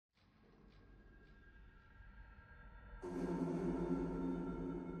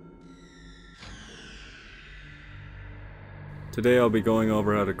Today I'll be going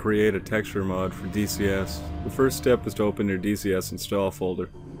over how to create a texture mod for DCS. The first step is to open your DCS install folder.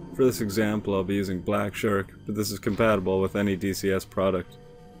 For this example I'll be using Black Shark, but this is compatible with any DCS product.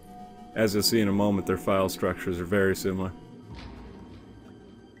 As you'll see in a moment, their file structures are very similar.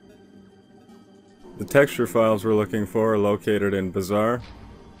 The texture files we're looking for are located in Bazaar,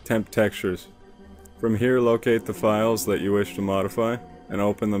 Temp Textures. From here, locate the files that you wish to modify and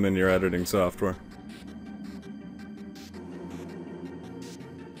open them in your editing software.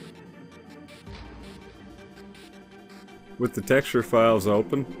 With the texture files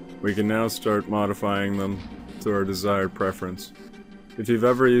open, we can now start modifying them to our desired preference. If you've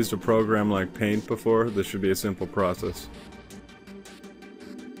ever used a program like Paint before, this should be a simple process.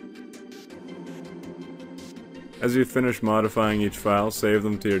 As you finish modifying each file, save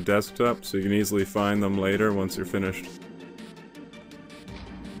them to your desktop so you can easily find them later once you're finished.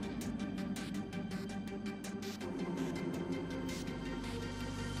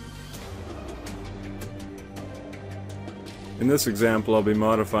 In this example, I'll be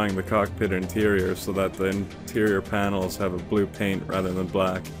modifying the cockpit interior so that the interior panels have a blue paint rather than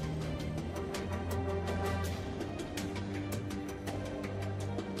black.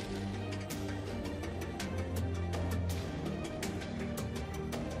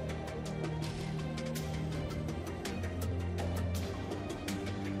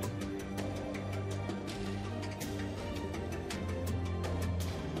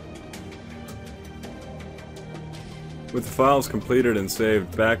 With the files completed and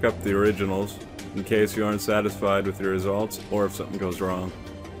saved, back up the originals in case you aren't satisfied with your results or if something goes wrong.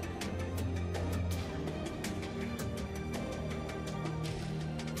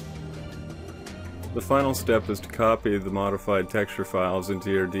 The final step is to copy the modified texture files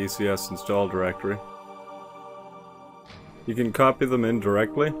into your DCS install directory. You can copy them in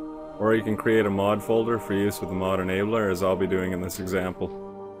directly, or you can create a mod folder for use with the mod enabler, as I'll be doing in this example.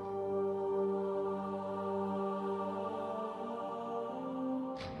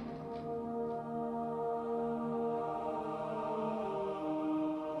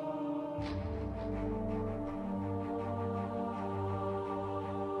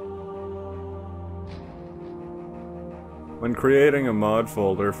 When creating a mod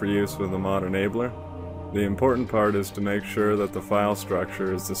folder for use with the mod enabler, the important part is to make sure that the file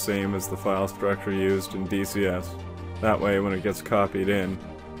structure is the same as the file structure used in DCS. That way, when it gets copied in,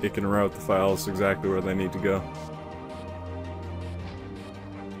 it can route the files exactly where they need to go.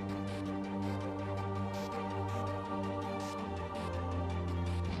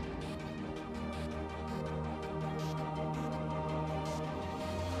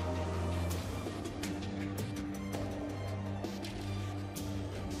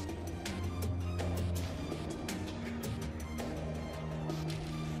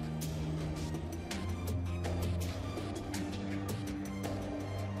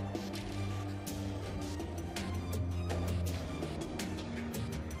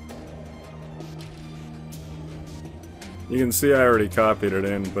 You can see I already copied it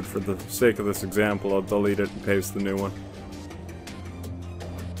in, but for the sake of this example, I'll delete it and paste the new one.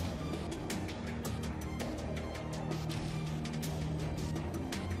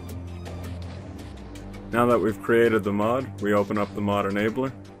 Now that we've created the mod, we open up the mod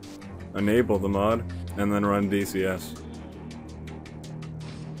enabler, enable the mod, and then run DCS.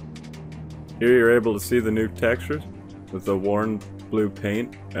 Here you're able to see the new textures with the worn blue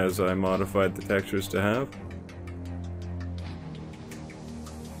paint as I modified the textures to have.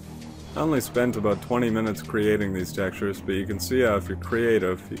 I only spent about 20 minutes creating these textures, but you can see how if you're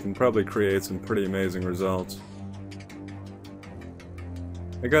creative, you can probably create some pretty amazing results.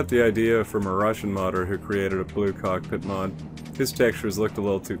 I got the idea from a Russian modder who created a blue cockpit mod. His textures looked a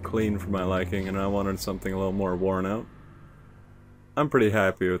little too clean for my liking and I wanted something a little more worn out. I'm pretty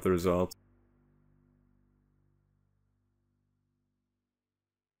happy with the results.